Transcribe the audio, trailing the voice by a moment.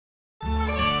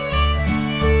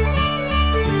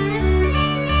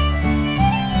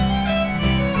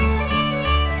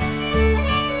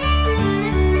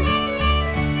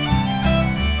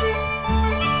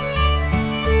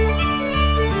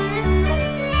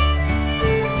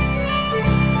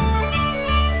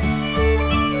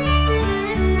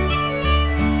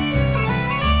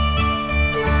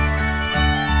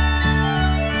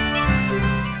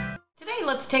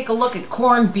take a look at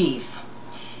corned beef.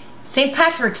 St.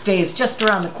 Patrick's Day is just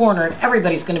around the corner and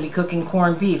everybody's going to be cooking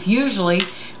corned beef. Usually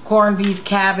corned beef,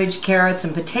 cabbage, carrots,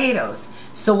 and potatoes.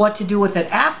 So what to do with it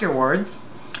afterwards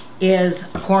is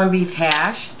corned beef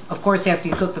hash. Of course, after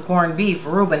you cook the corned beef,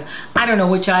 Reuben, I don't know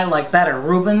which I like better,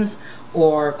 Reuben's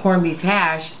or corned beef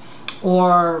hash,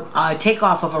 or take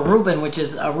off of a Reuben, which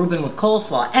is a Reuben with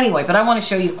coleslaw. Anyway, but I want to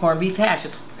show you corned beef hash.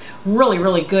 It's really,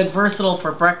 really good, versatile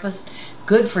for breakfast,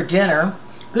 good for dinner,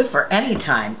 good for any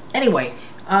time. Anyway,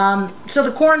 so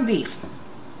the corned beef.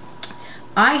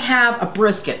 I have a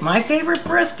brisket. My favorite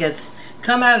briskets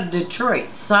come out of Detroit,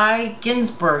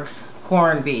 Syginsberg's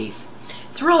corned beef.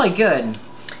 It's really good.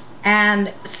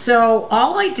 And so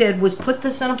all I did was put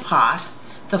this in a pot,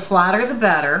 the flatter the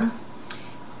better,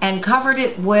 and covered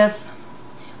it with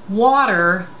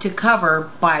water to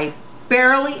cover by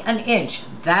barely an inch.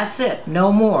 That's it,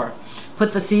 no more.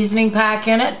 Put the seasoning pack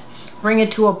in it, bring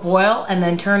it to a boil, and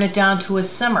then turn it down to a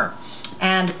simmer.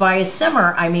 And by a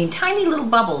simmer, I mean tiny little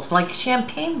bubbles, like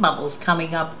champagne bubbles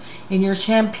coming up in your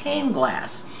champagne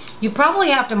glass. You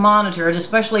probably have to monitor it,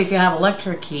 especially if you have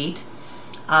electric heat.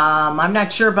 I'm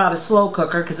not sure about a slow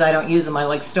cooker because I don't use them. I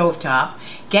like stovetop.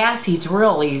 Gas heat's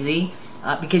real easy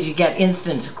because you get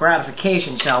instant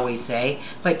gratification, shall we say.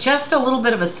 But just a little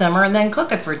bit of a simmer, and then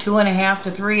cook it for 2.5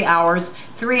 to 3 hours.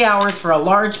 3 hours for a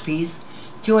large piece,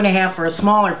 2.5 for a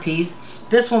smaller piece.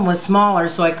 This one was smaller,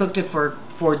 so I cooked it for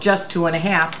just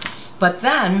 2.5. But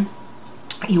then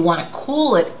you want to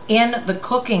cool it in the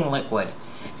cooking liquid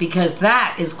because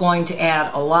that is going to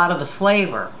add a lot of the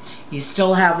flavor. You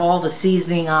still have all the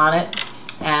seasoning on it,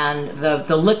 and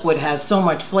the liquid has so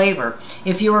much flavor.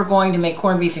 If you were going to make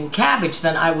corned beef and cabbage,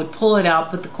 then I would pull it out,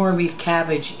 put the corned beef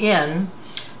cabbage in,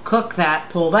 cook that,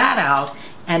 pull that out,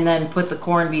 and then put the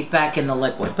corned beef back in the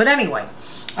liquid. But anyway,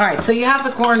 all right, so you have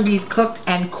the corned beef cooked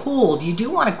and cooled. You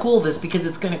do want to cool this because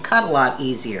it's going to cut a lot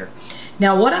easier.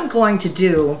 Now what I'm going to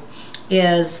do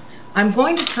is I'm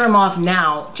going to trim off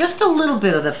now just a little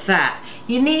bit of the fat.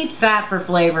 You need fat for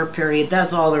flavor, period.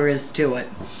 That's all there is to it.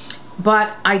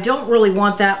 But I don't really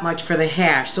want that much for the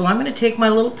hash. So I'm going to take my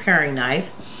little paring knife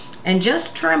and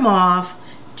just trim off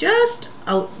just,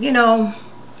 you know,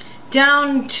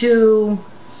 down to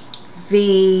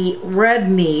the red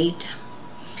meat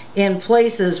in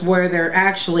places where there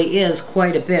actually is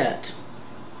quite a bit.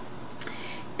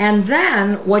 And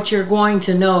then what you're going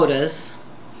to notice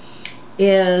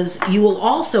is you will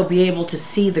also be able to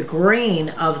see the grain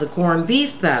of the corned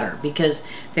beef better because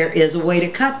there is a way to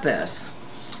cut this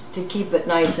to keep it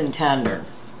nice and tender.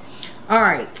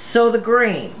 Alright, so the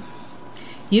grain.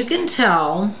 You can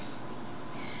tell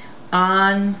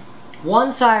on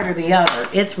one side or the other,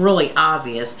 it's really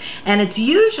obvious, and it's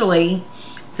usually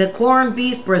the corned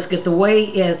beef brisket, the way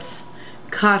it's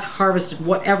cut, harvested,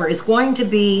 whatever, is going to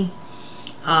be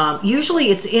usually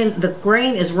it's in, the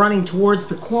grain is running towards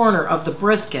the corner of the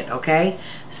brisket, okay?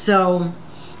 So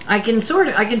I can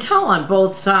tell on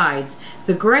both sides,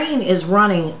 the grain is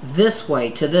running this way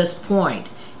to this point.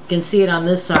 You can see it on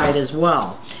this side as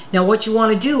well. Now what you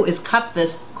want to do is cut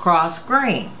this cross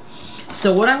grain.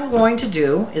 So what I'm going to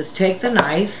do is take the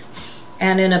knife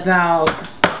and in about,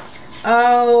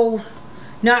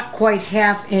 not quite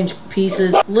 ½ inch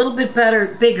pieces, a little bit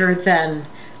bigger than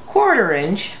 1/4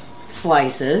 inch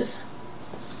slices,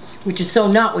 which is so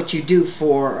not what you do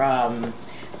for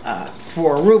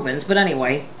Reuben's, but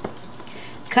anyway,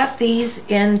 cut these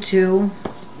into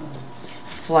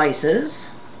slices.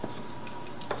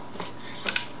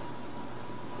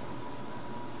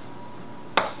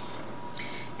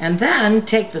 And then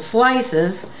take the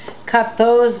slices, cut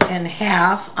those in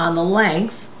half on the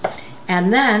length,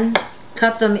 and then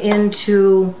cut them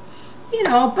into, you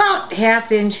know, about ½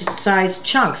 inch size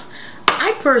chunks.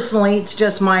 I personally, it's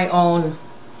just my own,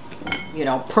 you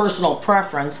know, personal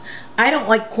preference. I don't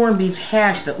like corned beef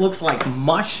hash that looks like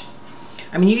mush.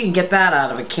 I mean, you can get that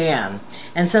out of a can.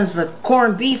 And since the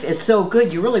corned beef is so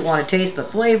good, you really want to taste the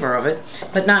flavor of it,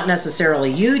 but not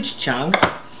necessarily huge chunks.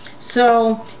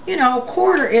 So, you know,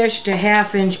 1/4-ish to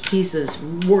 ½ inch pieces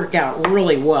work out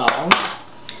really well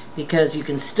because you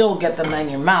can still get them in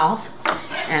your mouth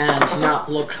and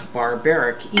not look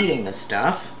barbaric eating the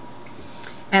stuff.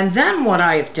 And then what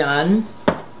I've done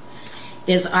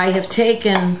is I have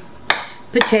taken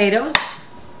potatoes,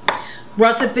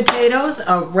 russet potatoes.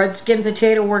 A red skin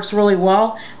potato works really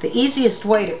well. The easiest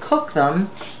way to cook them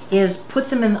is put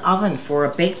them in the oven for a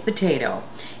baked potato.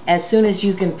 As soon as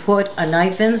you can put a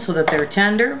knife in so that they're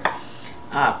tender,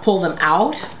 pull them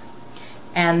out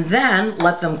and then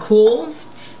let them cool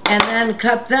and then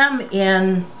cut them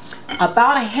in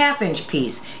about a ½ inch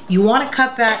piece. You want to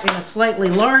cut that in a slightly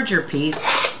larger piece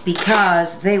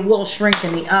because they will shrink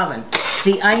in the oven.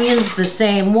 The onions the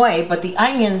same way, but the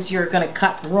onions you're going to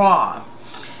cut raw.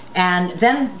 And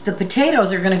then the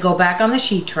potatoes are going to go back on the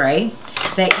sheet tray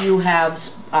that you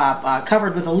have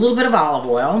covered with a little bit of olive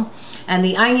oil, and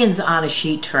the onions on a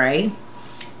sheet tray,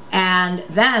 and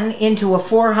then into a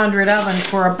 400 oven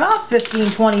for about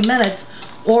 15-20 minutes,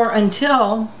 or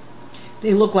until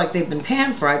they look like they've been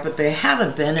pan fried, but they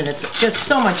haven't been, and it's just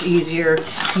so much easier.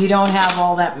 You don't have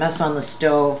all that mess on the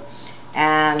stove,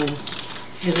 and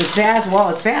is it fast? Well,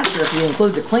 it's faster if you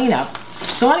include the cleanup.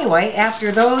 So anyway,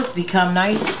 after those become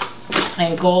nice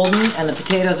and golden and the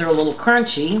potatoes are a little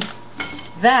crunchy,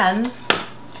 then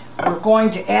we're going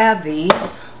to add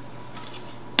these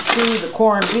to the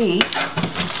corned beef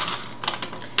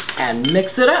and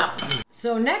mix it up.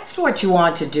 So next what you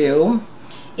want to do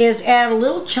is add a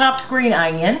little chopped green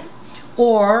onion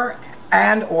or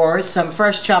some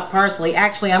fresh chopped parsley.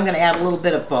 Actually, I'm going to add a little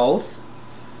bit of both.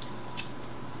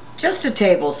 Just a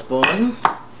tablespoon.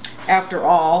 After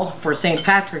all, for St.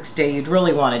 Patrick's Day, you'd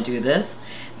really want to do this.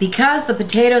 Because the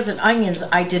potatoes and onions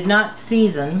I did not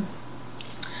season,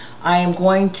 I am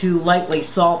going to lightly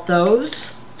salt those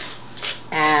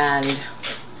and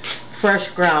fresh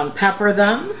ground pepper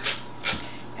them.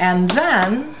 And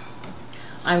then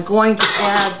I'm going to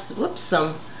add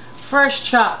some fresh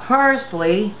chopped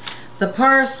parsley. The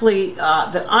parsley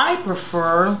that I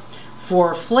prefer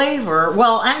for flavor,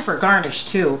 well, and for garnish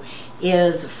too,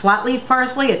 is flat leaf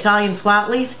parsley, Italian flat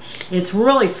leaf. It's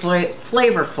really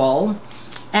flavorful,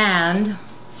 and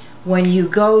when you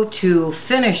go to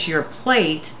finish your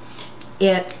plate,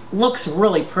 it looks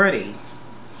really pretty.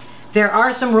 There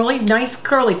are some really nice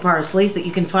curly parsleys that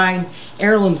you can find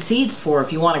heirloom seeds for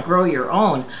if you want to grow your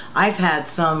own. I've had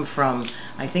some from,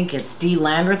 I think it's D.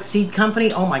 Landreth Seed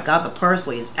Company. Oh my God, the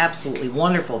parsley is absolutely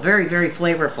wonderful. Very, very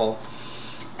flavorful.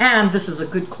 And this is a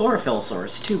good chlorophyll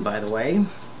source too, by the way.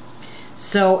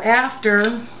 So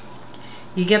after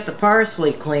you get the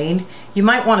parsley cleaned, you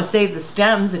might want to save the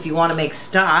stems if you want to make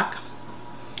stock.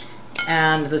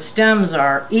 And the stems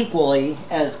are equally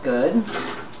as good.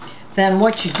 Then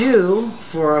what you do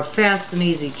for a fast and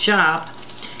easy chop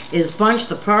is bunch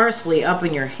the parsley up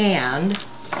in your hand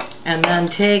and then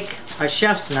take a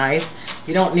chef's knife.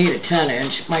 You don't need a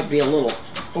 10-inch, might be a little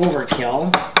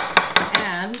overkill.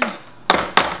 And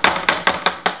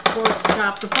coarse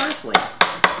chop the parsley.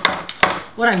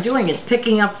 What I'm doing is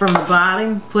picking up from the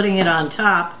bottom, putting it on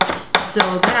top,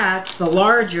 so that the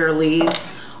larger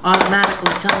leaves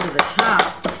automatically come to the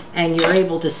top and you're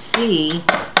able to see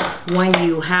when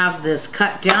you have this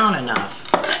cut down enough.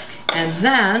 And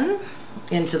then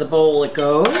into the bowl it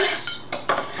goes.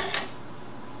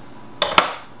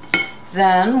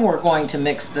 Then we're going to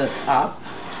mix this up.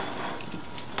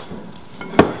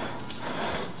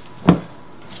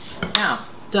 Now,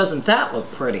 doesn't that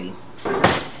look pretty?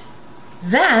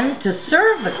 Then, to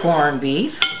serve the corned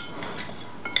beef,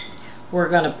 we're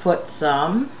going to put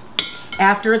some,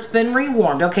 after it's been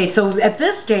rewarmed. Okay, so at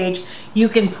this stage, you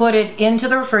can put it into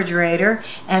the refrigerator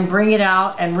and bring it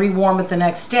out and rewarm it the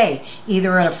next day,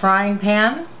 either in a frying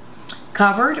pan,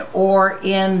 covered, or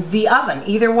in the oven.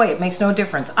 Either way, it makes no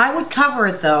difference. I would cover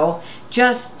it though,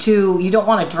 just to, you don't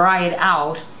want to dry it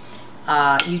out.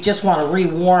 You just want to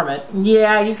rewarm it.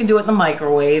 Yeah, you can do it in the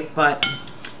microwave, but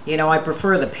you know, I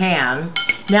prefer the pan.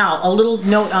 Now, a little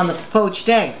note on the poached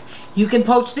eggs. You can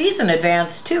poach these in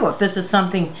advance too. If this is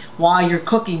something while you're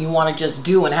cooking you want to just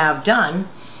do and have done,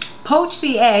 poach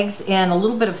the eggs in a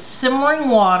little bit of simmering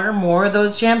water, more of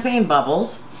those champagne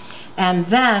bubbles, and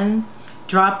then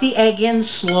drop the egg in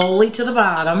slowly to the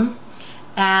bottom,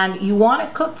 and you want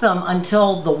to cook them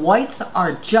until the whites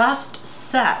are just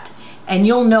set, and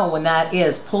you'll know when that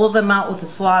is. Pull them out with a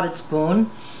slotted spoon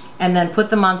and then put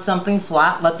them on something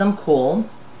flat, let them cool.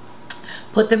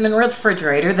 Put them in the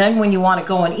refrigerator. Then when you want to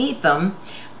go and eat them,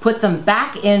 put them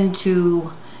back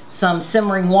into some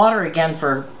simmering water again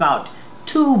for about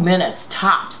 2 minutes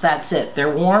tops. That's it.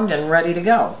 They're warmed and ready to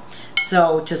go.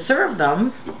 So to serve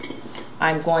them,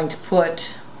 I'm going to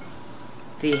put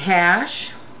the hash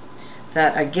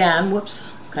that, again, whoops,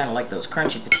 kind of like those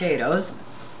crunchy potatoes.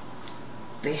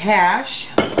 The hash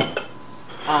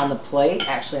on the plate.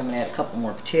 Actually, I'm going to add a couple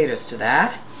more potatoes to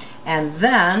that. And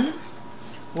then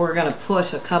we're going to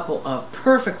put a couple of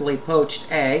perfectly poached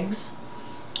eggs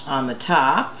on the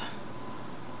top.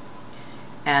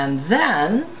 And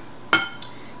then,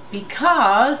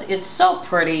 because it's so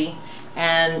pretty,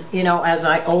 and you know, as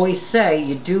I always say,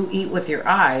 you do eat with your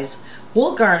eyes,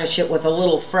 we'll garnish it with a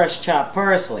little fresh chopped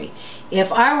parsley.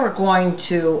 If I were going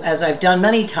to, as I've done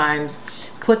many times,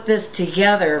 put this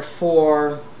together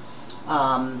for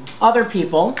other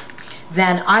people,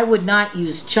 then I would not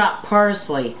use chopped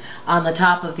parsley on the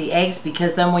top of the eggs,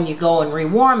 because then when you go and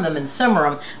rewarm them and simmer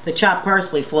them, the chopped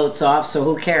parsley floats off, so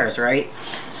who cares, right?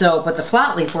 So, but the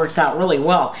flat leaf works out really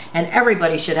well, and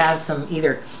everybody should have some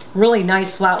either really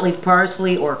nice flat leaf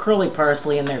parsley or curly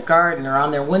parsley in their garden or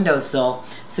on their windowsill,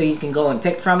 so you can go and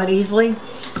pick from it easily.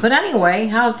 But anyway,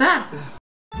 how's that?